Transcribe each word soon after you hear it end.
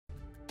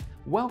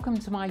Welcome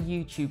to my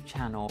YouTube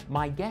channel.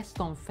 My guest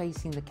on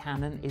Facing the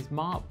Canon is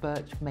Mark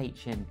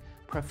Birch-Machin,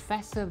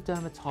 Professor of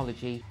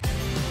Dermatology.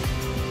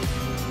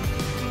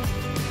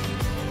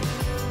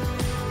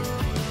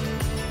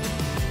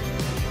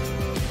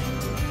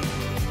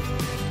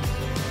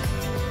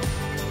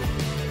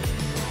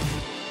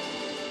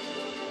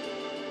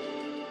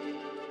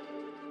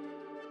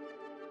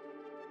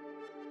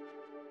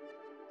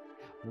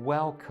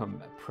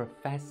 Welcome,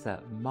 Professor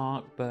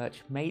Mark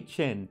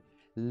Birch-Machin.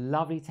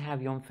 Lovely to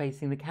have you on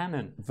Facing the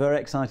Canon. Very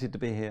excited to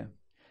be here.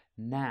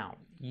 Now,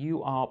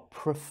 you are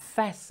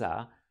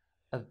Professor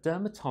of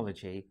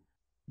Dermatology.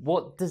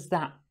 What does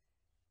that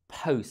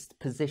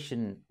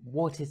position,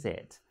 what is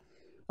it?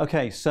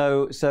 Okay,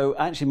 so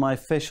actually my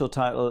official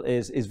title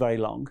is very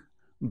long,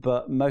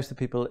 but most of the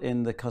people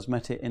in the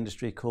cosmetic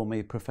industry call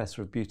me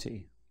Professor of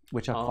Beauty,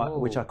 which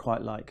I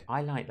quite like.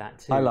 I like that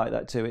too. I like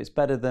that too. It's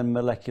better than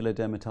molecular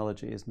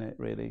dermatology, isn't it?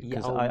 Really,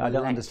 because I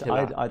don't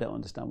understand. I don't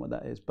understand what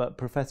that is. But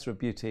Professor of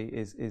Beauty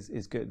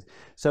is good.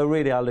 So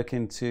really, I look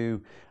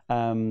into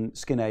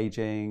skin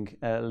aging,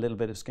 a little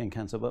bit of skin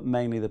cancer, but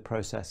mainly the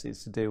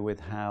processes to do with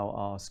how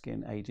our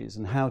skin ages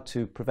and how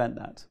to prevent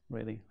that.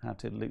 Really, how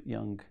to look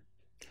young.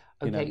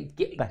 Okay,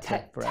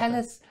 tell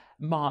us,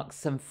 Mark,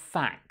 some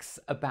facts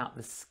about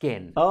the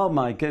skin. Oh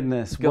my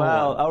goodness!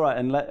 Wow. All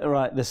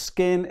right, the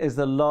skin is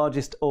the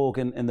largest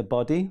organ in the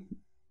body.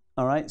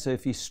 All right, so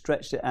if you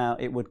stretched it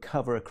out, it would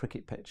cover a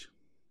cricket pitch.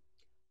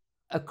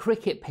 A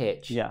cricket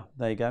pitch? Yeah,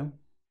 there you go.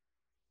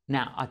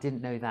 Now, I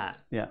didn't know that.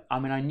 Yeah. I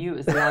mean, I knew it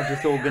was the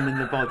largest organ in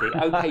the body.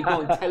 Okay,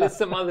 go on, tell us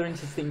some other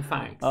interesting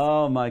facts.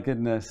 Oh my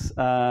goodness.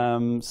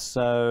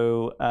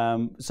 So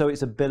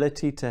its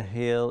ability to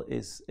heal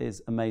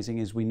is amazing,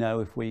 as we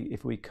know if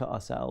we cut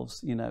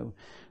ourselves. You know,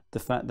 the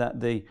fact that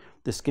the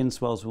skin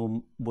swells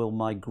will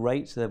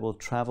migrate, they will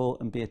travel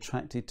and be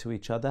attracted to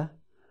each other,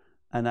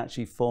 and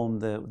actually form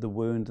the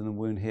wound and the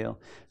wound heal.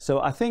 So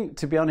I think,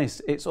 to be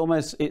honest,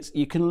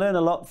 you can learn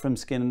a lot from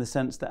skin in the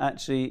sense that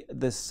actually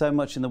there's so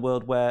much in the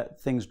world where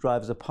things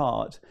drive us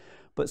apart,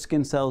 but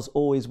skin cells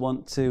always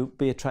want to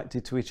be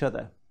attracted to each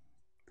other.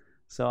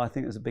 So I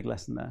think there's a big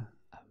lesson there.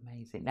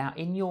 Amazing. Now,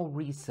 in your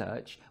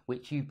research,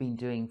 which you've been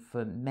doing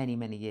for many,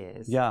 many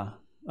years. Yeah,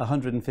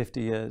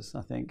 150 years,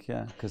 I think,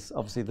 yeah, because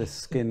obviously the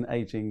skin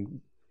aging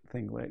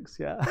thing works,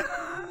 yeah.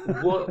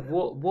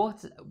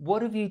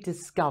 What have you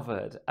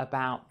discovered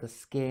about the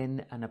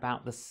skin and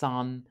about the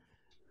sun?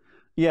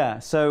 Yeah,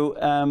 so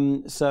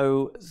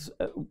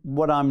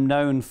what I'm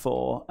known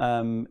for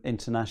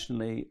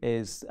internationally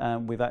is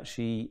we've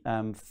actually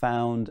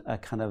found a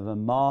kind of a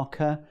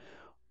marker,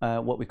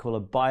 what we call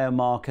a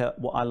biomarker.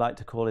 What I like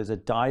to call is a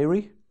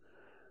diary,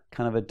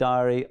 kind of a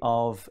diary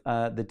of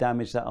the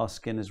damage that our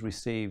skin has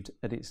received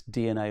at its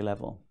DNA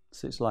level.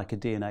 So it's like a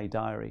DNA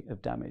diary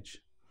of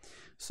damage.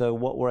 So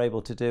what we're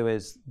able to do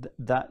is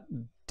that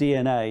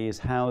DNA is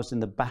housed in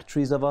the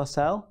batteries of our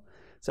cell.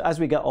 So as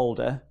we get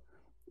older,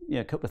 you know,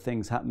 a couple of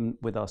things happen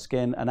with our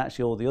skin and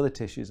actually all the other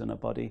tissues in our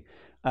body.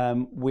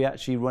 We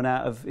actually run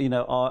out of, you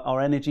know, our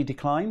energy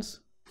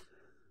declines,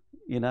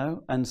 you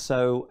know, and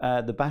so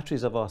the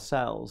batteries of our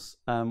cells,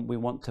 we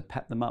want to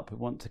pep them up. We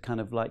want to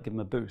kind of like give them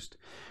a boost.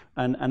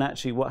 And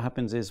actually what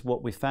happens is,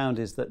 what we found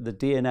is that the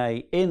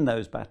DNA in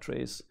those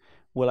batteries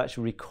will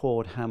actually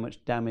record how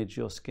much damage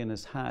your skin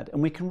has had.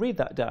 And we can read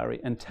that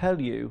diary and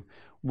tell you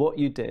what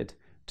you did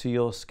to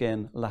your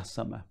skin last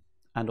summer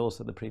and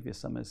also the previous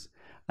summers.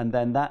 And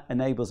then that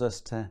enables us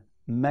to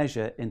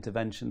measure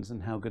interventions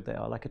and how good they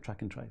are, like a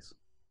track and trace.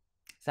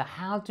 So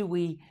how do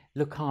we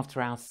look after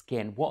our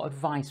skin? What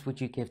advice would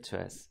you give to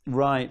us?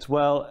 Right,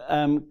 well,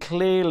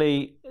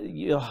 clearly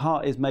your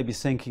heart is maybe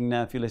sinking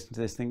now if you listen to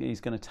this, thinking he's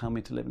going to tell me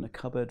to live in a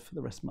cupboard for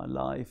the rest of my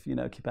life, you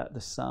know, keep out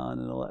the sun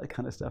and all that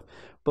kind of stuff.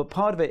 But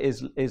part of it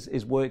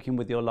is working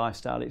with your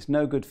lifestyle. It's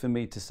no good for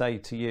me to say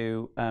to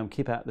you,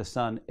 keep out the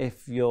sun,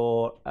 if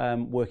you're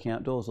working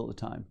outdoors all the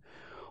time,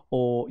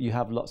 or you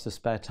have lots of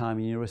spare time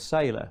and you're a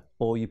sailor,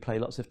 or you play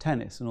lots of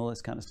tennis and all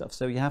this kind of stuff.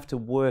 So you have to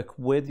work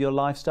with your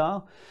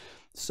lifestyle.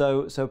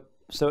 So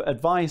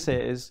advice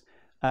is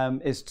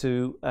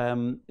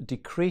to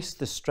decrease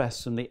the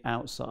stress from the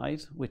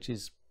outside, which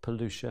is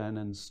pollution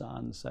and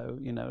sun. So,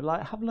 you know,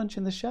 like have lunch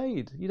in the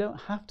shade. You don't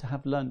have to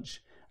have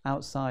lunch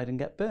outside and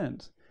get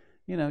burnt.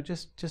 You know,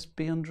 just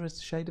be under the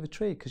shade of a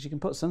tree, because you can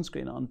put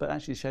sunscreen on, but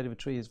actually the shade of a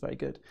tree is very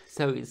good.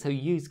 So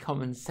use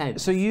common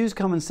sense. So use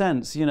common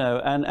sense, you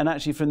know, and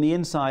actually from the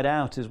inside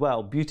out as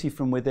well. Beauty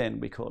from within,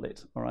 we call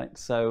it. All right.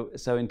 So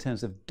in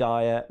terms of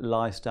diet,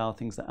 lifestyle,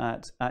 things like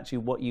that, actually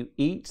what you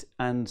eat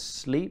and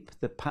sleep,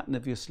 the pattern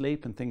of your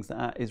sleep and things like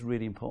that is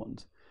really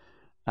important.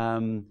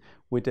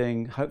 We're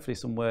doing hopefully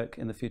some work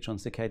in the future on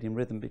circadian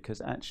rhythm,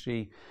 because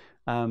actually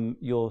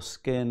your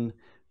skin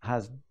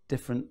has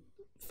different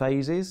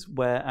phases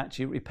where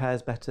actually it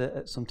repairs better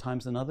at some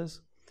times than others,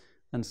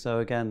 and so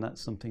again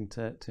that's something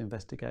to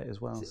investigate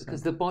as well.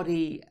 Because the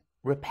body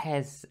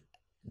repairs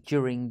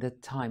during the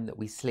time that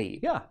we sleep.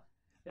 Yeah.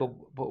 But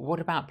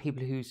what about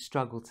people who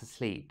struggle to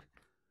sleep?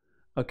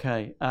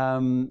 Okay.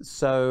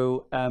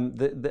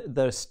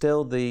 There's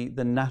still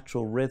the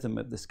natural rhythm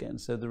of the skin,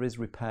 so there is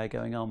repair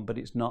going on, but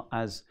it's not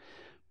as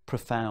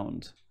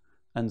profound.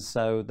 And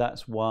so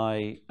that's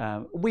why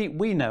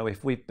we know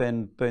if we've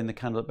been burning the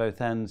candle at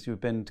both ends, you've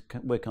been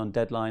working on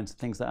deadlines,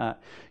 things like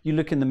that. You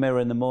look in the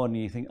mirror in the morning,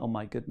 and you think, "Oh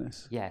my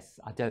goodness,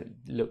 yes, I don't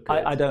look good.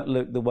 I don't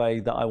look the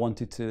way that I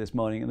wanted to this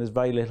morning." And there's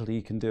very little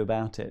you can do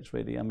about it,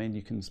 really. I mean,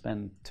 you can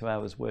spend 2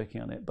 hours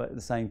working on it, but at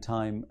the same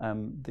time,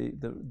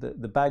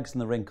 the bags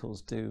and the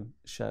wrinkles do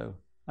show.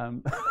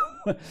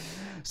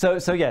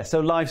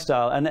 So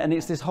lifestyle, and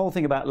it's this whole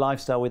thing about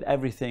lifestyle with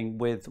everything,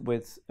 with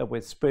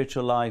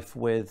spiritual life,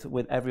 with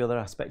every other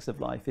aspects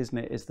of life, isn't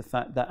it? Is the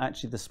fact that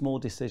actually the small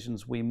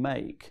decisions we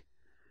make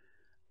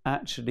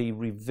actually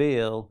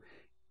reveal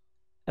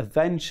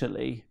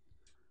eventually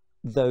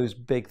those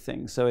big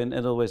things. So in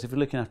other words, if we're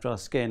looking after our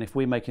skin, if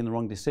we're making the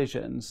wrong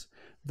decisions,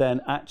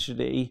 then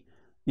actually,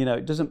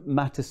 it doesn't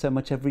matter so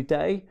much every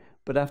day.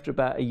 But after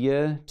about a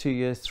year, 2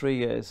 years, 3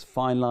 years,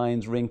 fine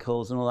lines,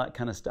 wrinkles, and all that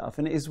kind of stuff.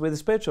 And it is with the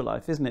spiritual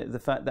life, isn't it? The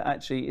fact that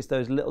actually it's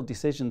those little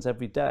decisions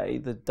every day,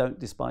 that don't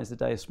despise the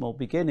day of small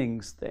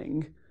beginnings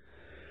thing,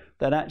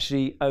 that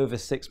actually over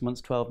 6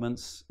 months, 12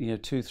 months,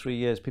 2, 3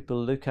 years, people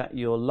look at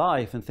your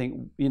life and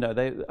think,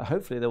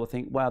 hopefully they will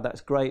think, wow,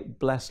 that's great,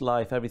 blessed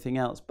life, everything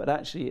else. But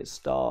actually it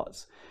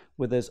starts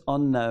with those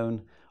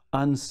unknown,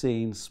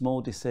 unseen, small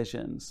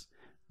decisions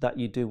that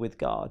you do with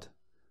God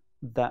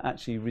that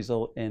actually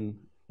result in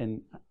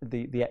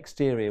the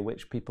exterior,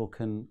 which people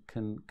can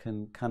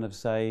kind of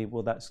say,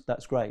 well,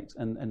 that's great,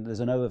 and there's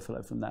an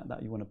overflow from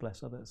that you want to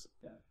bless others.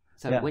 Yeah.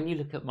 So when you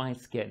look at my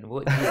skin,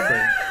 what do you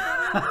think?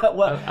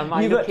 Well, am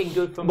I looking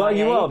good for my age? Well,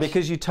 you are,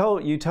 because you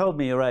told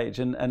me your age,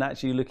 and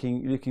actually you're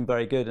looking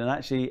very good. And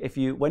actually,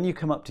 when you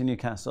come up to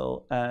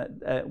Newcastle,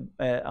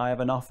 I have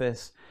an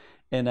office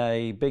in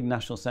a big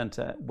national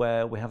centre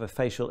where we have a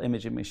facial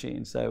imaging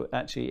machine. So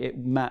actually it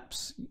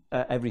maps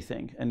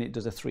everything, and it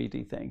does a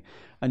 3D thing,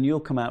 and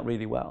you'll come out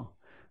really well.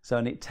 So,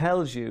 and it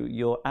tells you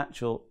your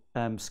actual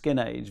skin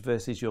age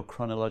versus your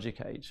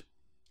chronologic age.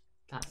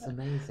 That's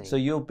amazing. So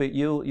you'll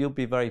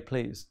be very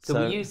pleased. So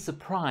were you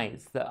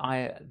surprised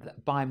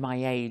that by my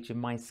age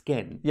and my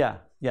skin? Yeah.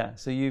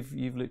 So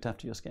you've looked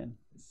after your skin.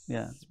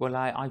 Yeah. Well,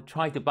 I've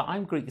tried it, but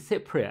I'm Greek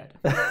Cypriot.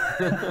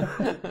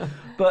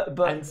 but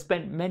and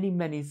spent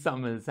many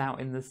summers out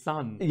in the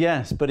sun.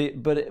 Yes, but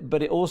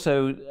it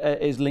also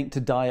is linked to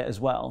diet as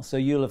well. So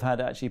you'll have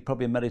had actually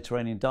probably a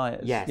Mediterranean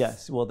diet.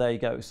 Yes. Well, there you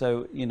go.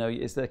 So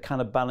it's the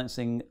kind of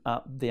balancing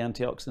up the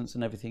antioxidants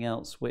and everything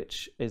else,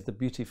 which is the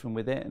beauty from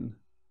within.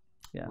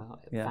 Yeah.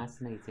 Well,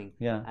 fascinating.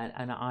 Yeah.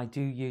 And I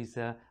do use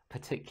a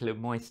particular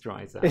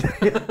moisturizer.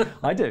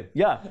 I do.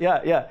 Yeah.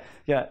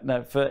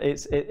 No,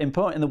 it's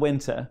important in the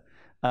winter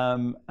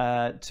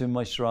to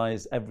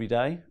moisturize every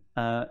day.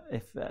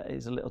 If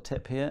is a little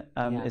tip here,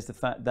 is the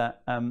fact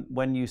that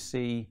when you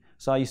see,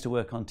 so I used to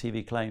work on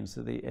TV claims,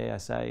 so the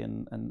ASA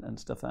and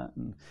stuff like that,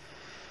 and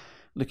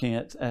looking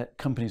at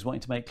companies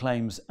wanting to make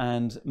claims,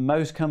 and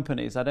most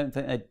companies, I don't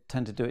think they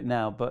tend to do it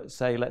now, but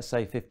let's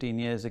say 15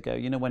 years ago,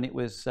 when it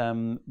was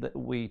that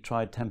we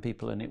tried 10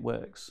 people and it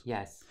works.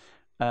 Yes.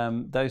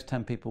 Those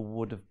 10 people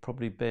would have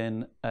probably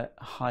been at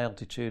high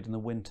altitude in the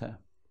winter.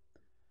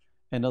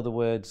 In other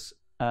words,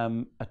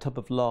 a tub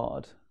of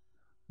lard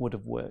would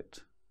have worked,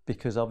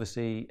 because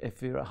obviously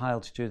if you're at high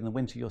altitude in the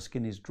winter, your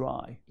skin is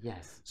dry.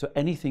 Yes. So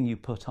anything you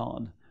put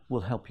on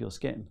will help your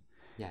skin.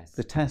 Yes.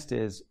 The test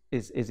is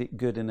it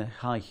good in a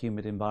high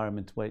humid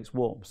environment where it's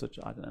warm, such,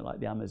 I don't know, like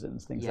the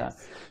Amazons, things like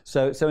that.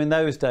 So in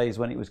those days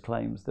when it was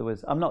claims,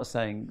 I'm not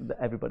saying that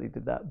everybody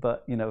did that,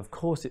 but of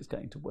course it's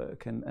going to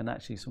work, and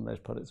actually some of those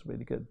products are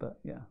really good, but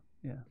yeah.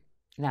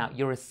 Now,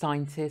 you're a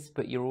scientist,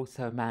 but you're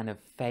also a man of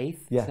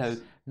faith. Yes. So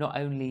not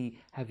only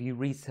have you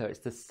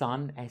researched the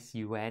sun,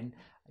 S-U-N,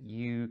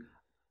 you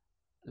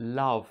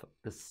love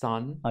the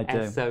sun, I do.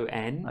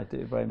 S-O-N. I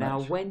do, very much.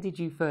 Now, when did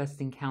you first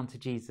encounter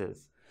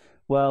Jesus?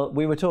 Well,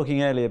 we were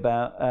talking earlier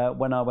about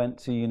when I went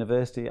to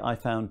university, I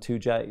found 2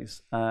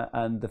 J's.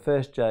 And the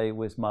first J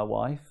was my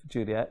wife,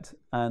 Juliet,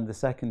 and the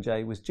second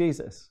J was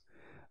Jesus.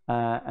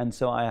 And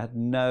so I had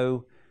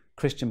no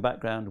Christian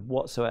background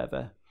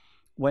whatsoever.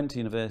 Went to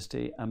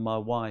university, and my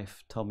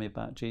wife told me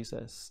about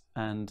Jesus,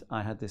 and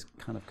I had this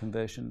kind of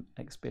conversion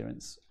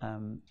experience,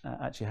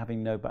 actually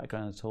having no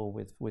background at all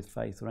with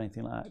faith or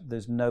anything like that.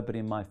 There's nobody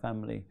in my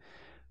family,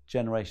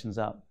 generations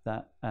up,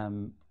 that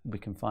we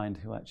can find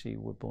who actually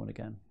were born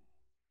again.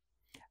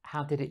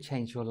 How did it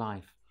change your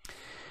life?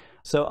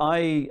 So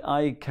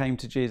I came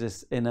to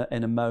Jesus in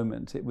a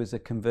moment. It was a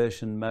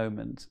conversion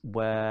moment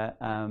where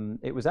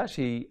it was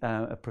actually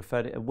a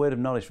word of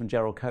knowledge from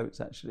Gerald Coates.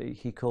 Actually,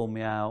 he called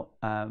me out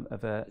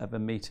of a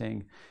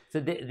meeting. So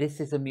this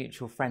is a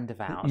mutual friend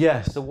of ours.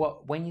 Yes. So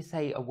when you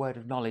say a word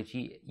of knowledge,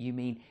 you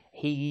mean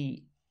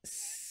he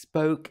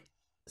spoke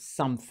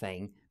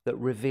something that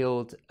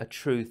revealed a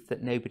truth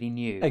that nobody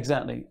knew.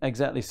 Exactly.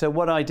 So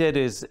what I did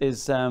is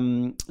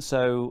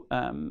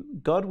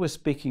God was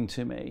speaking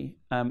to me.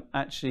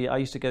 Actually, I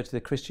used to go to the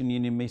Christian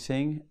Union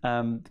meeting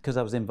because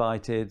I was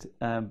invited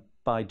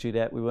by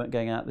Juliet. We weren't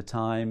going out at the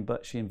time,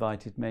 but she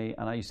invited me,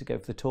 and I used to go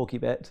for the talky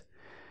bit,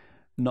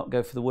 not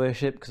go for the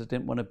worship because I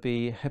didn't want to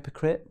be a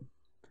hypocrite.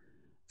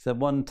 So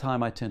one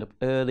time I turned up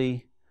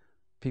early,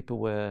 people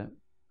were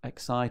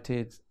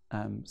excited,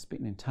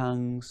 speaking in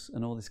tongues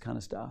and all this kind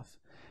of stuff.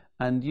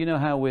 And you know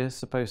how we're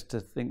supposed to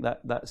think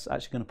that that's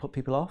actually going to put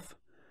people off?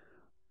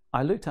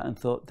 I looked at it and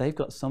thought, they've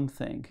got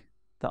something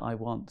that I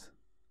want.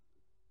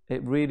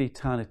 It really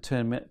kind of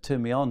turned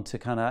me on to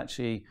kind of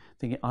actually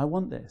thinking, I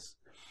want this.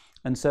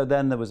 And so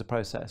then there was a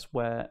process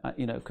where,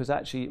 you know, because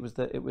actually it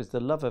was the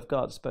love of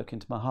God spoke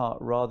into my heart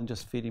rather than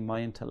just feeding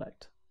my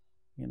intellect,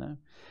 you know.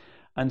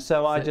 And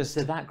so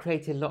So that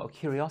created a lot of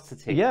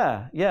curiosity.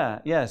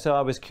 Yeah. So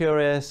I was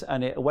curious,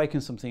 and it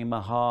awakened something in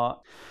my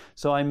heart.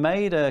 So I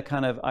made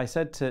I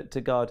said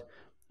to God,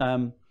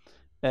 in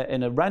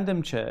a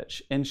random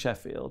church in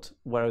Sheffield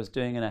where I was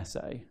doing an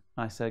essay,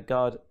 I said,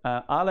 God,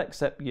 I'll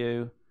accept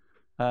you,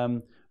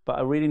 but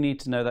I really need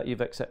to know that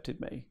you've accepted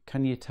me.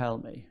 Can you tell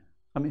me?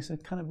 I mean, it's a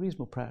kind of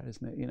reasonable prayer,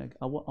 isn't it? You know,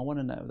 I want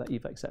to know that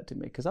you've accepted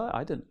me, because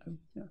I didn't know.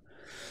 Yeah.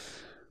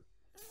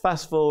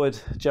 Fast forward,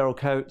 Gerald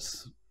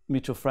Coates,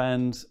 mutual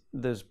friend,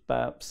 there's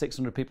about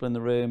 600 people in the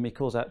room. He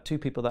calls out 2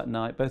 people that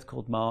night, both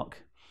called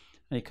Mark,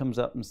 and he comes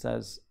up and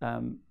says,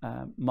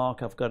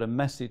 Mark, I've got a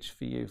message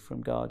for you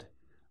from God,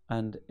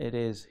 and it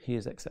is, he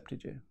has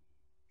accepted you.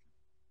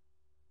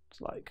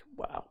 It's like,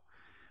 wow.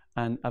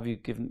 And have you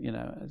given, you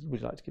know,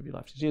 would you like to give your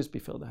life to Jesus, be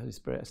filled with the Holy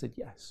Spirit? I said,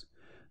 yes.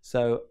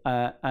 So,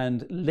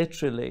 and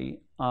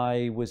literally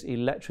I was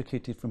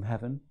electrocuted from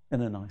heaven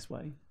in a nice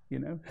way, you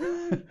know.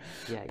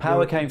 Yeah,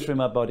 power came through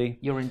my body.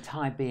 Your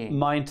entire being.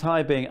 My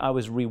entire being. I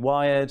was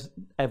rewired,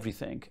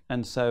 everything.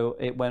 And so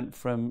it went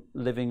from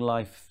living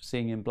life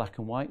seeing in black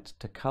and white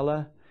to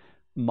color.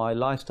 My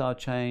lifestyle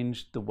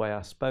changed, the way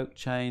I spoke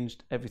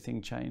changed,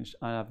 everything changed.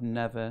 I have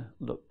never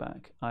looked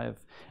back.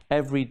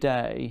 Every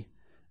day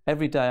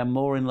I'm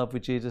more in love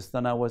with Jesus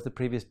than I was the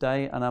previous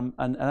day. And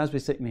as we're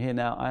sitting here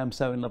now, I am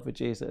so in love with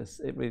Jesus.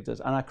 It really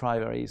does. And I cry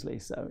very easily.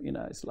 So, you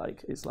know, it's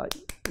like,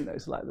 you know,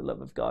 it's like the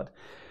love of God.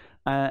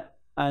 And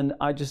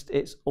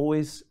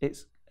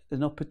it's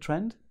an upward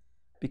trend,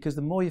 because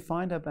the more you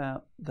find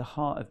about the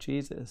heart of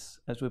Jesus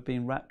as we're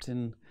being wrapped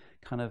in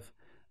kind of,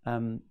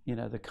 you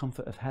know, the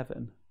comfort of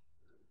heaven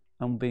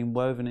and being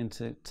woven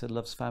into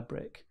love's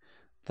fabric,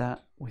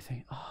 that we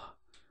think, oh,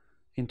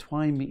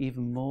 entwine me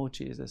even more,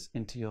 Jesus,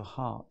 into your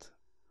heart.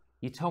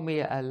 You told me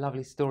a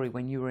lovely story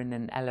when you were in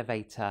an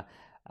elevator.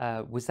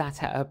 Was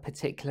that at a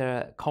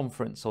particular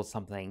conference or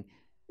something?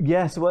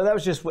 Yes, well, that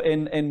was just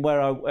in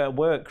where I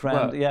work.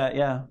 Around,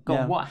 yeah.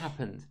 What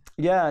happened?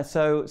 Yeah,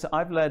 so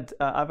I've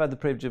had the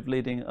privilege of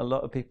leading a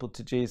lot of people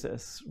to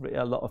Jesus,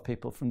 a lot of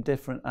people from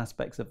different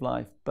aspects of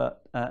life.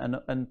 But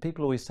and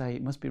people always say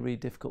it must be really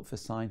difficult for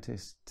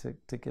scientists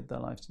to give their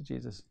lives to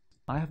Jesus.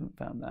 I haven't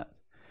found that,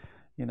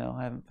 you know,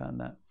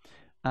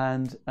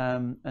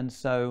 and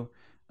so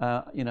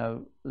you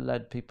know,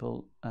 led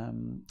people,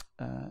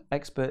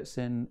 experts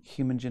in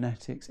human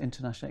genetics,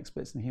 international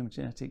experts in human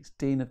genetics,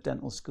 dean of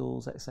dental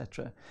schools,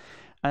 etc.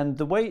 And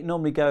the way it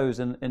normally goes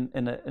in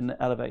an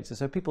elevator,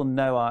 so people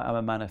know I'm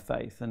a man of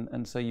faith,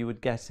 and so you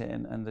would get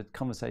in, and the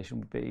conversation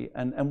would be,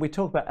 and we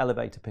talk about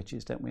elevator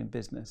pitches, don't we, in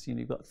business? You know,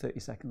 you've got 30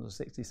 seconds or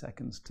 60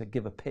 seconds to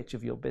give a pitch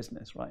of your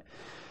business, right?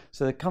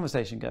 So the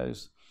conversation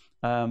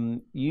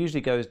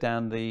usually goes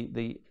down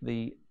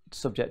the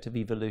subject of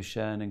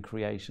evolution and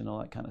creation, all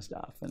that kind of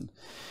stuff,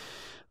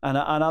 and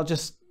I'll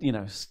just, you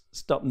know,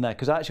 stop them there,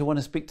 because I actually want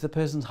to speak to the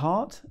person's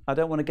heart. I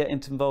don't want to get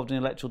involved in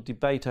an intellectual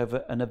debate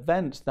over an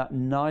event that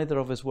neither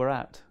of us were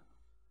at.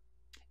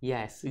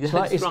 Yes, that's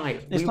right.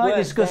 It's like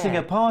discussing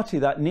a party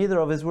that neither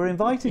of us were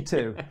invited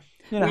to.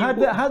 You know,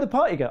 how'd the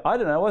party go? I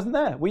don't know, I wasn't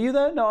there. Were you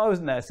there? No, I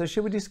wasn't there. So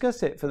should we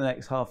discuss it for the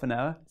next half an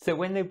hour? So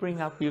when they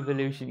bring up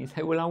evolution, you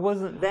say, well, I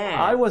wasn't there.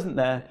 I wasn't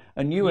there,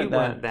 and you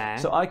weren't there.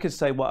 So I could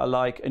say what I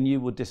like, and you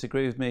would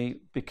disagree with me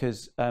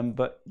because,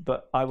 but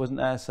I wasn't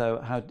there. So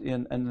how,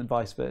 and then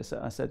vice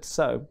versa. I said,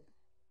 so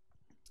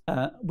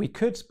we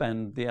could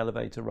spend the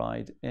elevator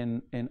ride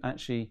in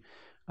actually,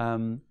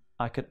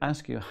 I could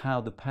ask you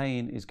how the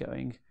pain is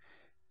going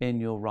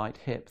in your right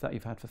hip that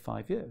you've had for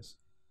 5 years.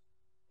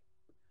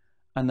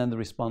 And then the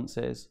response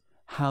is,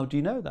 how do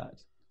you know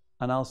that?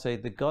 And I'll say,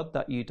 the God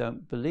that you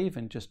don't believe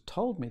in just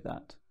told me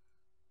that.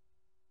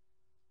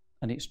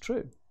 And it's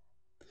true.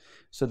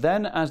 So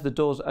then as the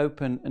doors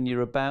open and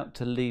you're about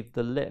to leave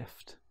the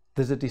lift,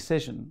 there's a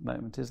decision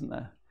moment, isn't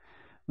there?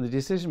 And the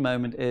decision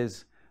moment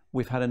is,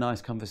 we've had a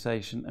nice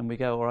conversation, and we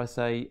go, or I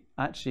say,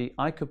 actually,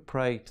 I could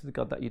pray to the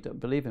God that you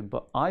don't believe in,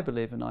 but I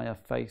believe and I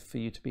have faith for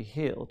you to be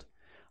healed.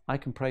 I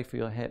can pray for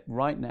your hip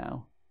right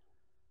now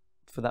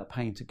for that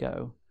pain to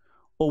go.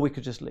 Or we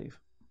could just leave.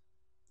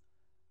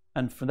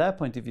 And from their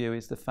point of view,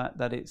 is the fact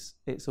that it's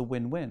a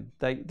win-win.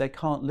 They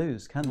can't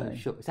lose, can they?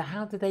 Sure. So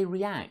how do they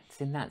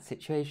react in that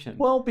situation?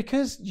 Well,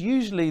 because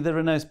usually there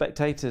are no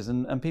spectators,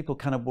 and people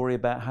kind of worry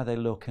about how they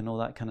look and all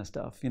that kind of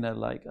stuff. You know,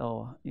 like,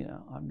 oh, you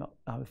know,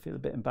 I would feel a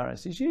bit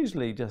embarrassed. It's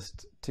usually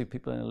just 2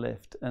 people in a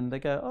lift, and they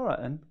go, all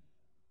right then,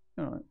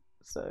 all right.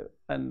 So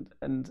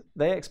and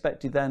they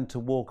expect you then to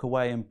walk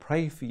away and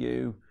pray for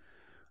you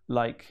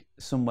like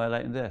somewhere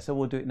later in there. So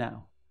we'll do it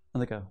now.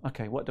 And they go,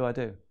 okay, what do I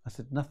do? I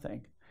said,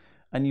 nothing.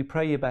 And you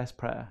pray your best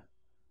prayer.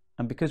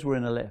 And because we're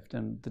in a lift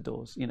and the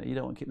doors, you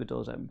don't want to keep the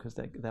doors open because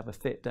they have a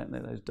fit, don't they,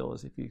 those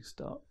doors, if you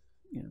start,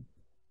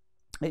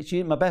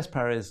 my best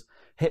prayer is,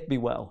 hip be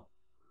well.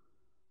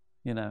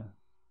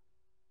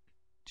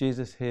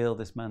 Jesus, heal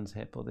this man's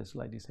hip or this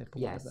lady's hip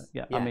or whatever.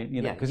 Yeah, I mean,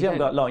 because you haven't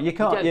got long. You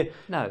can't.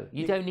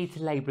 You don't need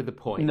to labour the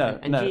point. No,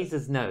 and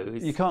Jesus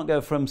knows. You can't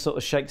go from sort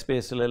of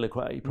Shakespeare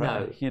soliloquy.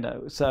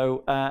 No.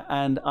 So,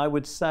 and I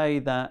would say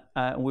that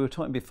we were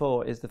talking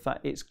before is the fact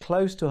it's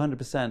close to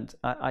 100%.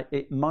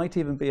 It might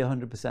even be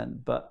 100%,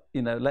 but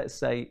let's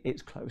say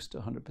it's close to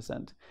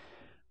 100%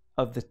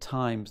 of the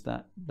times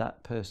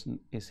that person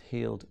is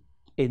healed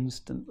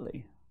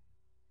instantly.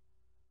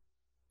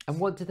 And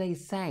what do they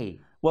say?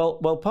 Well,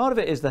 part of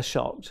it is they're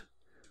shocked,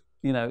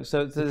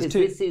 So there's because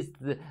this is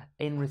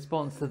in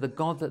response to the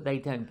God that they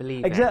don't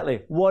believe exactly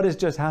in. What has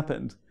just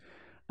happened,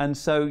 and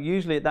so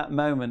usually at that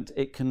moment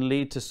it can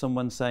lead to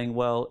someone saying,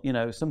 well,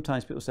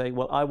 sometimes people say,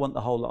 well, I want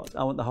the whole lot,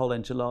 I want the whole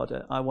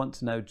enchilada, I want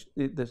to know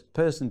the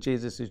person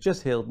Jesus who's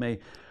just healed me,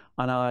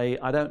 and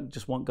I don't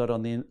just want God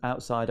on the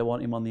outside, I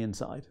want him on the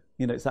inside.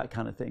 It's that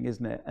kind of thing,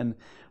 isn't it?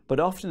 But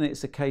often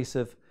it's a case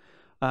of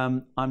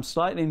I'm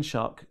slightly in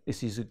shock.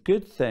 This is a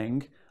good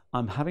thing.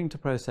 I'm having to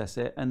process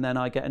it, and then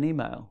I get an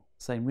email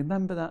saying,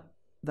 remember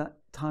that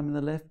time in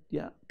the lift?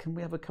 Yeah, can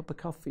we have a cup of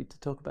coffee to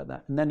talk about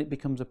that? And then it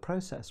becomes a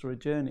process or a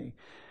journey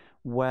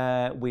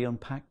where we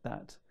unpack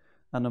that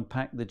and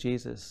unpack the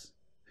Jesus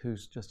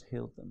who's just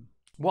healed them.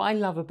 What I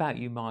love about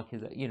you, Mark, is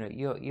that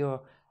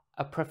you're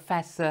a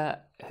professor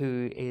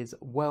who is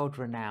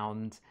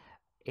world-renowned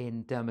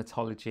in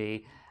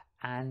dermatology,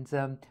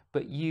 and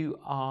but you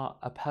are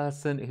a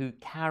person who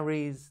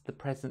carries the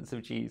presence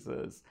of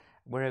Jesus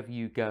wherever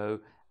you go.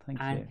 Thank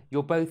and you.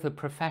 You're both a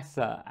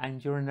professor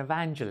and you're an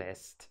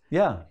evangelist.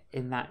 Yeah.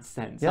 In that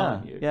sense, yeah,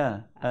 aren't you?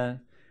 Yeah.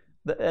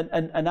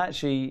 And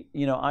actually,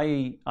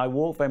 I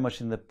walk very much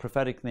in the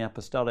prophetic and the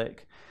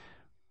apostolic.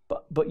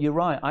 But you're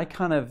right. I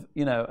kind of,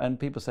 and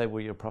people say,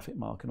 well, you're a prophet,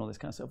 Mark, and all this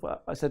kind of stuff.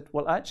 Well, I said,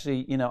 well,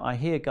 actually, I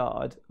hear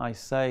God. I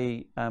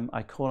say,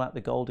 I call out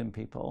the gold in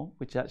people,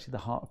 which actually the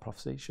heart of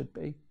prophecy should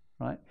be,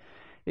 right?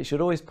 It should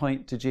always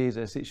point to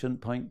Jesus. It shouldn't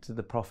point to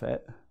the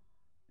prophet.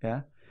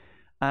 Yeah.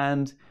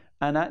 And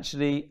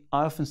actually,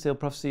 I often see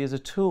prophecy as a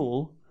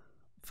tool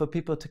for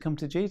people to come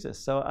to Jesus.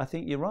 So I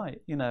think you're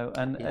right,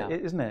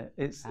 isn't it?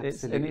 It's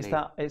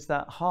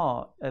that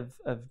heart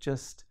of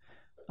just,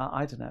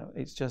 I don't know,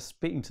 it's just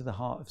speaking to the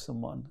heart of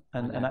someone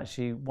and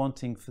actually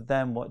wanting for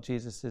them what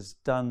Jesus has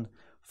done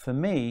for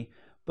me,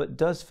 but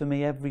does for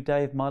me every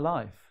day of my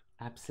life.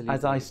 Absolutely.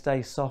 As I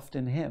stay soft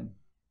in him.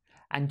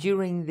 And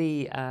during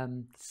the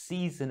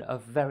season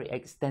of very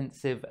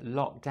extensive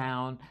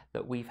lockdown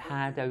that we've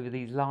had over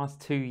these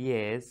last 2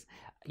 years,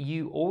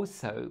 you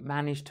also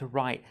managed to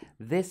write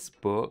this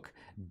book,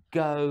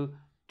 Go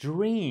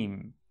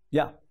Dream.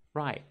 Yeah.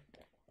 Right.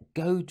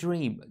 Go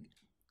Dream.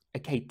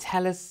 Okay,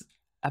 tell us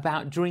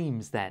about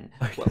dreams then.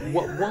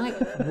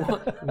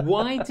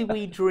 Why do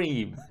we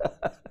dream?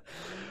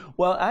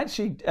 Well,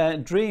 actually,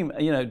 dream.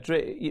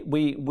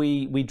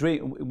 We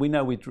dream. We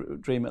know we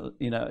dream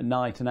at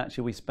night, and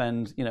actually we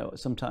spend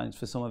sometimes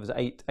for some of us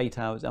 8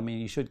 hours. I mean,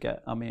 you should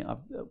get. I mean,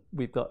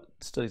 we've got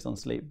studies on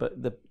sleep,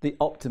 but the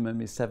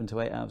optimum is 7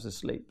 to 8 hours of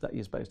sleep that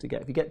you're supposed to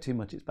get. If you get too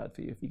much, it's bad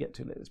for you. If you get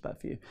too little, it's bad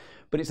for you.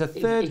 But it's a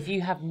third. If you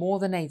have more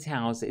than 8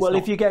 hours, it's well,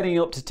 not, if you're getting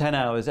up to 10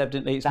 hours,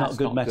 evidently it's not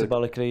good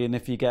metabolically, and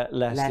if you get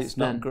less it's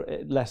than,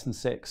 not less than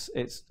 6.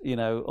 It's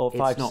or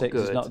 5 to 6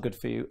 is not good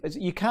for you.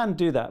 You can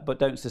do that, but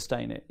don't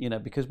sustain it.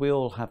 Because we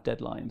all have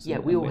deadlines. Yeah,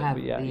 we all have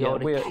the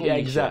odd occasion. Yeah,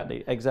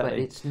 exactly. But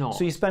it's not.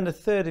 So you spend a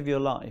third of your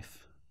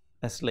life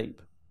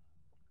asleep.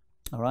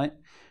 All right?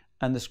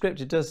 And the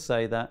scripture does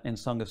say that in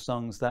Song of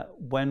Songs that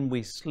when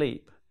we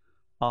sleep,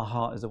 our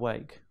heart is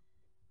awake.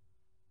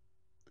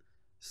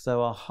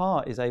 So our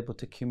heart is able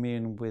to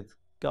commune with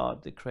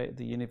God, the creator of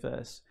the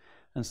universe.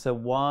 And so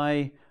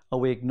why are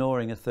we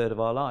ignoring a third of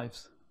our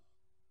lives?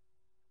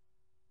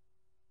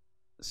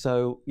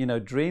 So,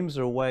 dreams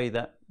are a way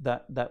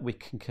that we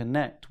can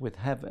connect with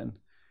heaven,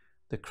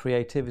 the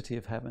creativity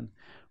of heaven,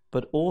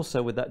 but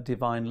also with that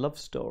divine love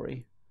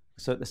story.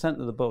 So at the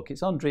center of the book,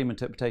 it's on dream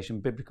interpretation,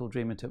 biblical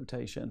dream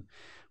interpretation,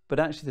 but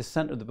actually the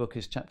center of the book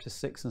is chapter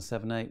 6 and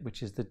 7, 8,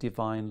 which is the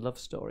divine love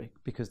story,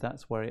 because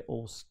that's where it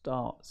all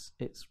starts.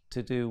 It's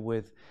to do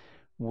with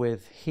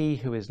he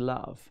who is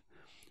love.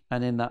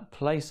 And in that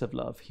place of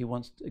love,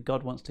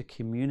 God wants to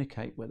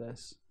communicate with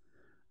us.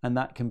 And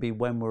that can be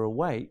when we're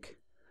awake,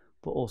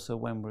 but also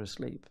when we're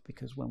asleep,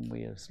 because when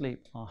we are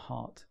asleep, our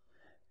heart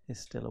is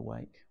still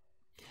awake.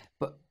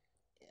 But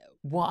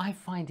what I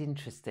find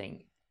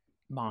interesting,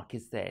 Mark,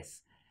 is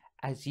this.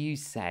 As you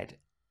said,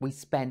 we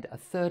spend a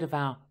third of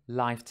our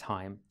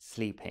lifetime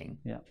sleeping.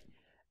 Yeah.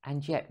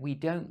 And yet we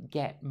don't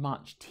get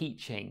much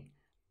teaching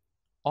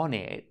on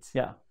it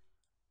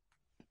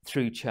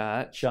through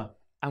church. Sure.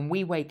 And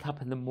we wake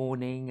up in the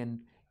morning and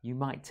you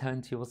might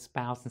turn to your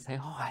spouse and say,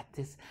 oh, I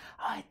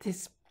had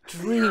this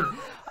dream.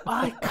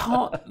 I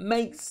can't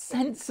make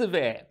sense of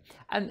it.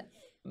 And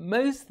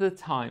most of the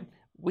time,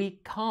 we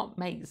can't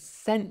make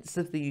sense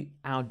of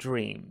our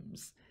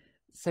dreams.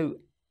 So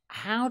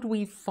how do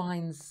we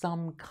find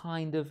some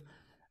kind of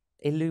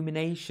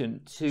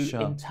illumination to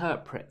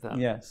interpret them?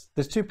 Yes,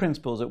 there's two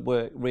principles at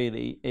work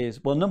really.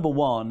 Is, well, number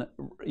one,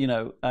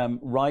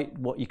 write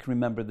what you can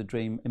remember of the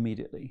dream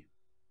immediately,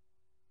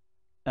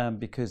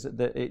 because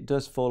it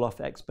does fall off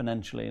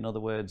exponentially. In other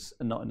words,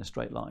 not in a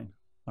straight line.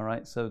 All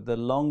right, so the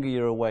longer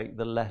you're awake,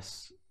 the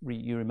less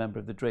you remember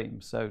of the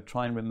dream. So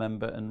try and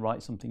remember and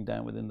write something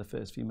down within the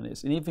first few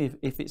minutes. And even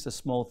if it's a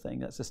small thing,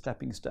 that's a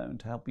stepping stone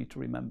to help you to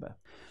remember.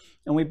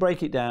 And we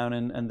break it down,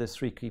 and there's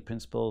three key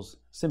principles.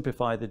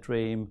 Simplify the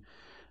dream,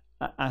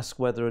 ask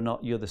whether or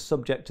not you're the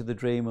subject of the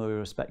dream or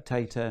you're a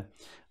spectator,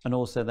 and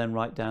also then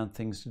write down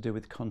things to do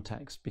with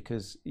context,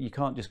 because you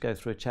can't just go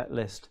through a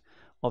checklist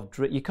of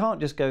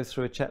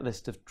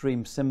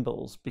dream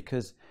symbols,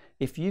 because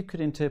if you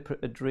could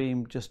interpret a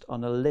dream just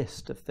on a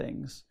list of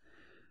things,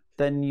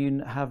 then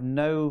you have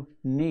no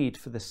need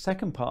for the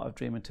second part of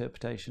dream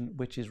interpretation,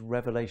 which is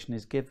revelation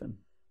is given.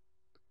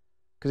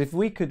 Because if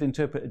we could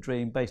interpret a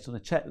dream based on a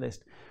checklist,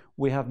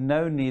 we have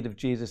no need of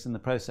Jesus in the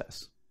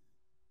process.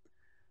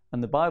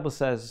 And the Bible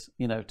says,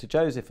 to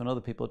Joseph and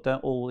other people,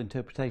 don't all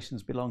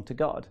interpretations belong to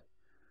God?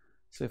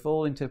 So if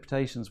all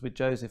interpretations with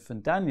Joseph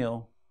and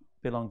Daniel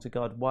belong to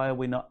God, why are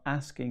we not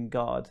asking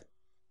God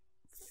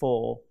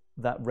for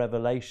that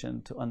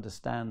revelation to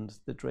understand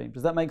the dream?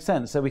 Does that make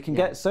sense? So we can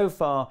get so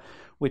far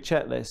with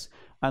checklists,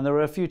 and there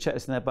are a few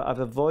checklists in there, but I've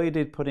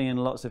avoided putting in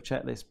lots of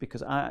checklists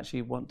because I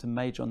actually want to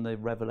major on the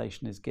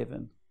revelation is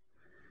given.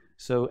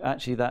 So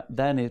actually that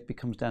then it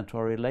becomes down to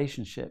our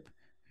relationship,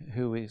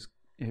 who is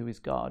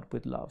God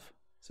with love.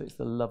 So it's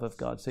the love of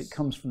God. So it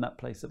comes from that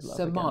place of love.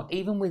 So Mark,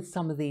 even with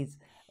some of these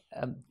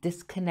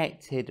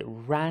disconnected,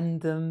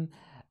 random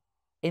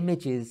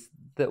images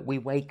that we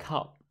wake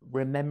up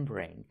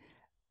remembering,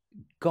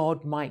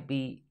 God might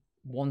be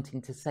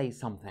wanting to say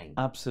something.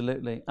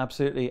 Absolutely,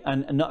 absolutely.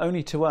 And not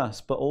only to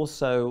us, but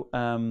also,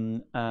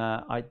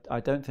 I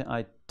don't think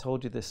I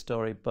told you this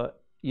story,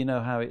 but you know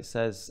how it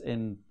says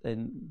in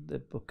the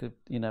book of,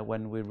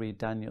 when we read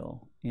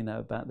Daniel,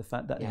 about the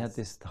fact that he had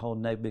this whole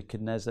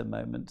Nebuchadnezzar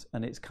moment,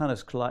 and it's kind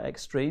of like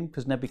extreme,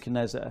 because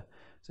Nebuchadnezzar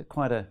is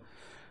quite a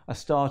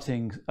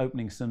starting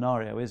opening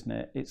scenario, isn't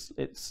it?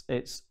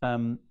 It's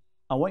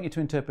I want you to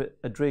interpret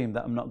a dream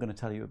that I'm not going to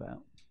tell you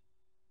about.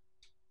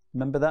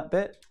 Remember that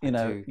bit?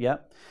 Yeah.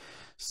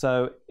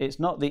 So it's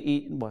not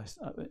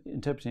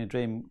interpreting a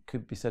dream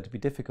could be said to be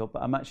difficult,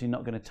 but I'm actually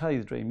not going to tell you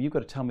the dream. You've got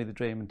to tell me the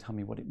dream and tell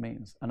me what it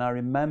means. And I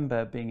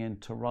remember being in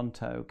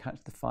Toronto,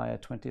 Catch the Fire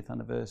 20th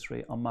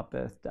anniversary on my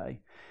birthday.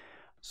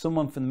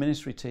 Someone from the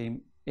ministry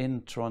team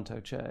in Toronto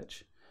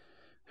church,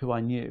 who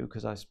I knew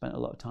because I spent a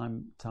lot of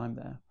time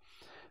there,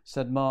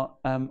 said, Mark,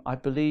 I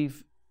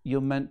believe you're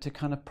meant to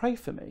kind of pray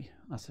for me.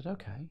 I said,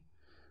 okay.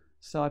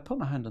 So I put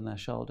my hand on their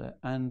shoulder,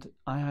 and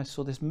I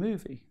saw this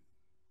movie,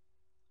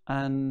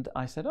 and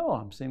I said, "Oh,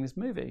 I'm seeing this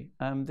movie.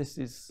 This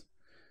is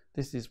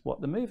what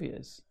the movie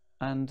is.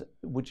 And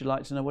would you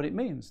like to know what it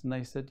means?" And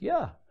they said,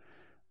 "Yeah."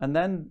 And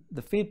then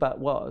the feedback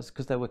was,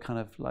 because they were kind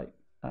of like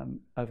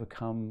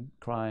overcome,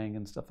 crying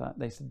and stuff like that.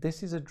 They said,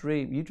 "This is a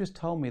dream. You just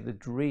told me the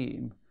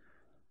dream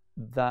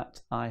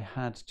that I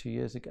had 2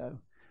 years ago,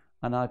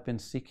 and I've been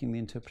seeking the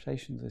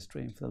interpretation of this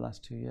dream for the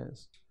last 2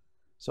 years."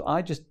 So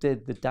I just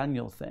did the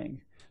Daniel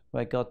thing,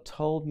 where God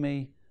told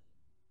me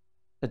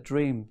a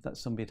dream that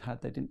somebody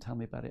had. They didn't tell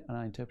me about it, and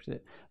I interpreted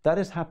it. That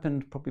has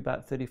happened probably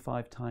about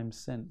 35 times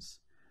since.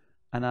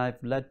 And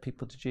I've led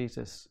people to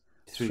Jesus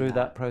through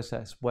that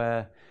process,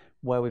 where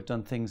we've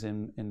done things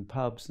in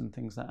pubs and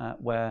things like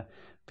that, where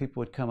people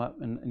would come up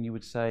and you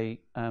would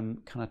say,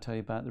 can I tell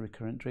you about the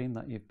recurrent dream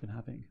that you've been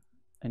having?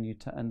 And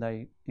it's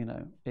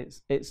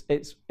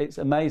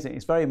amazing.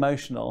 It's very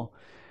emotional.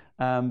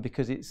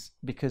 Because it's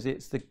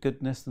the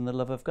goodness and the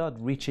love of God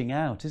reaching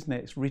out, isn't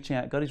it? It's reaching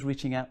out. God is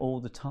reaching out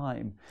all the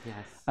time.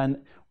 Yes.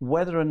 And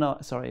whether or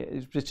not,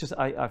 it's just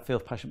I feel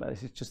passionate about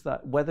this. It's just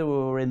that whether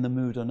we're in the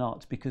mood or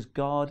not, because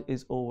God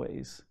is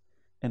always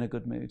in a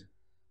good mood.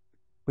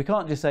 We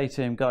can't just say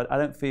to him, God, I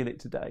don't feel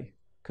it today,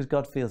 because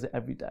God feels it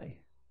every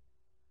day.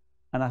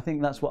 And I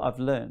think that's what I've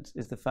learned,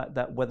 is the fact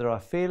that whether I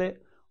feel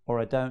it or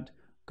I don't,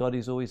 God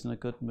is always in a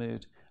good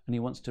mood, and he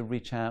wants to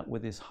reach out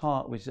with his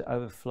heart, which is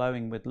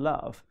overflowing with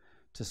love,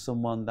 to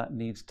someone that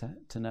needs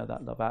to know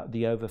that love out,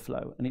 the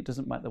overflow. And it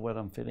doesn't matter whether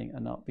I'm feeling it or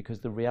not, because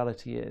the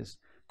reality is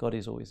God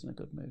is always in a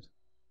good mood.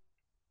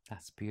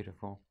 That's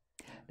beautiful.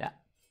 Now,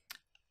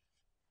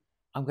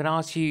 I'm going to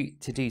ask you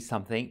to do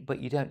something,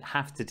 but you don't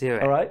have to do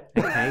it. All right.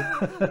 Okay.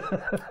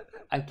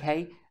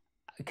 Okay.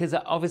 Because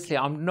obviously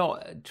I'm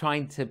not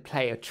trying to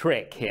play a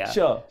trick here.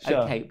 Sure.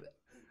 Okay.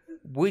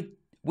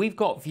 We've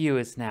got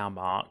viewers now,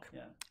 Mark,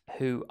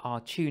 who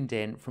are tuned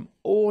in from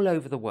all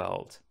over the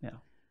world. Yeah.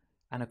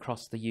 And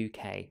across the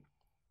UK.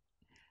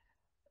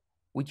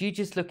 Would you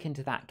just look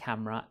into that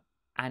camera,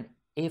 and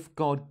if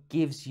God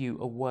gives you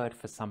a word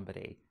for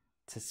somebody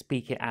to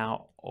speak it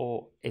out,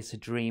 or it's a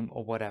dream,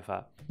 or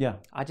whatever. Yeah.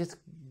 I just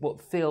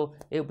feel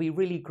it would be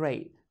really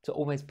great to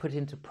almost put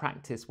into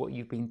practice what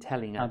you've been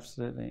telling us.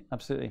 Absolutely,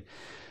 absolutely.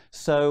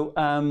 So,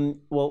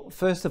 well,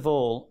 first of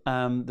all,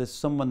 there's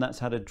someone that's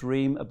had a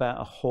dream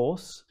about a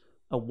horse,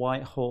 a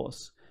white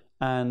horse.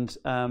 And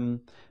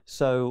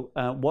so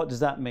what does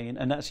that mean?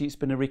 And actually, it's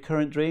been a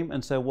recurrent dream.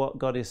 And so what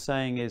God is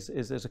saying is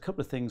there's a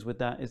couple of things with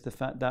that, is the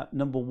fact that,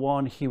 number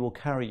one, he will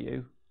carry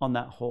you on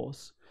that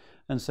horse.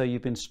 And so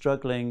you've been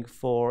struggling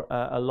for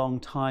a long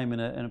time in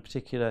a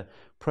particular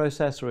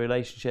process or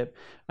relationship.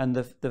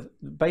 And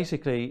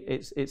basically,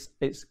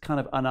 it's kind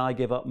of an I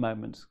give up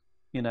moment.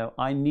 You know,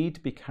 I need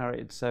to be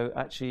carried. So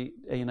actually,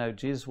 you know,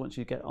 Jesus wants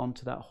you to get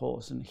onto that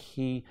horse and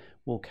he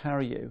will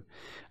carry you.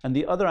 And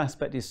the other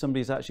aspect is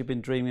somebody's actually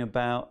been dreaming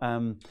about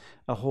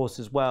a horse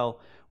as well.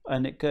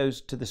 And it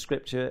goes to the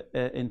scripture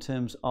in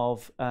terms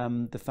of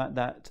the fact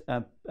that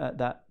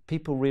that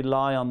people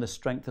rely on the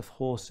strength of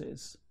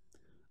horses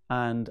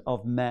and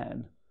of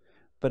men,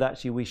 but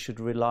actually we should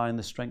rely on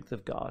the strength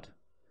of God.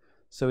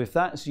 So if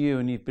that's you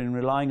and you've been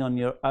relying on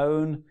your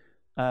own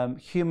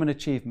human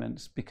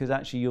achievements, because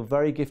actually you're a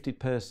very gifted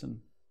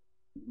person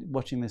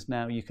watching this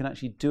now, you can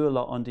actually do a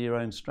lot under your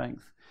own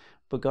strength,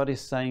 but God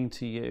is saying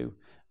to you,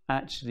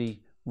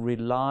 actually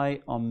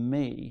rely on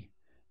me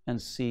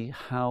and see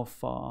how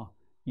far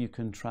you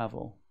can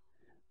travel,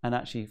 and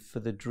actually for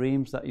the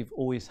dreams that you've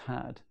always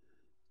had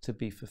to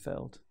be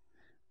fulfilled.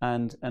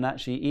 And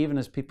actually, even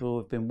as people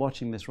have been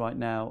watching this right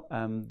now,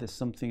 there's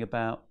something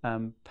about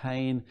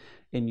pain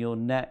in your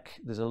neck.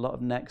 There's a lot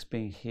of necks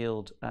being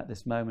healed at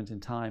this moment in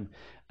time.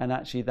 And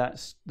actually,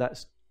 that's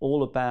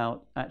all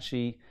about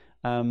actually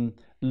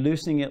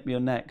loosening up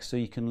your neck so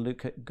you can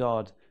look at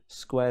God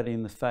squarely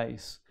in the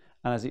face,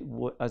 and as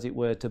it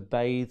were, to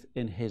bathe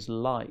in his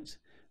light,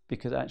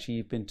 because actually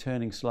you've been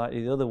turning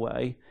slightly the other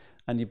way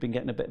and you've been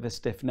getting a bit of a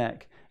stiff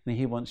neck, and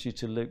he wants you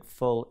to look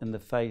full in the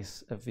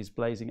face of his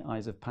blazing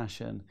eyes of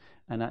passion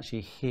and actually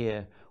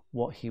hear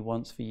what he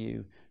wants for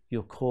you,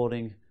 your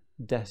calling,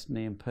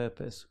 destiny and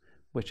purpose,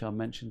 which are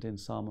mentioned in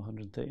Psalm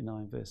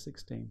 139 verse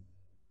 16.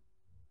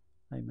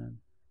 Amen.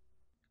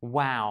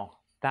 Wow,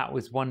 that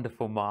was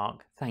wonderful,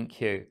 Mark.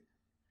 Thank you.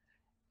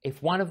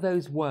 If one of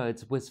those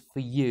words was for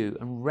you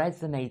and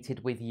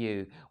resonated with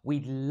you,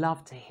 we'd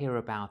love to hear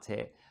about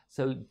it.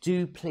 So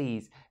do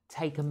please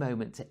take a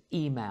moment to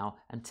email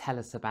and tell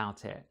us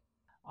about it.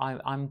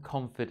 I'm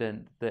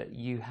confident that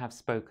you have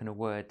spoken a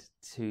word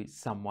to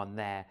someone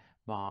there,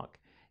 Mark.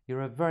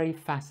 You're a very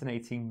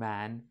fascinating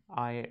man.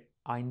 I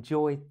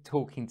enjoy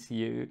talking to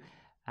you,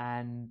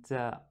 and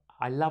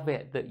I love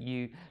it that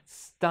you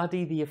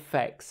study the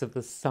effects of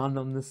the sun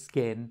on the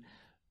skin,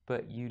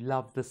 but you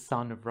love the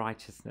Son of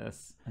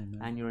Righteousness. Amen.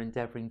 And you're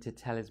endeavoring to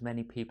tell as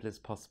many people as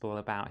possible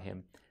about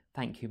him.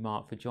 Thank you,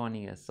 Mark, for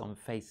joining us on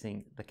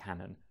Facing the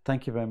Canon.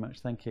 Thank you very much.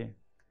 Thank you.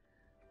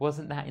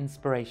 Wasn't that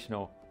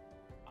inspirational?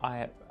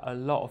 A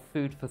lot of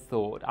food for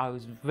thought. I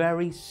was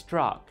very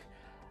struck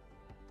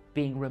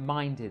being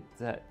reminded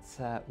that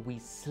we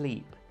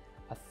sleep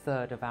a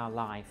third of our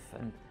life,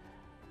 and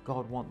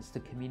God wants to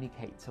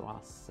communicate to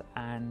us.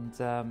 And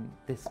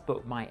this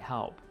book might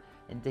help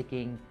in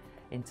digging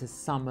into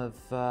some of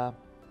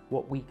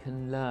what we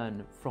can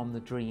learn from the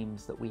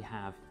dreams that we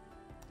have.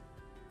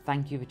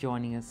 Thank you for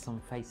joining us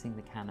on Facing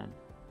the Canon.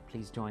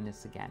 Please join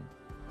us again.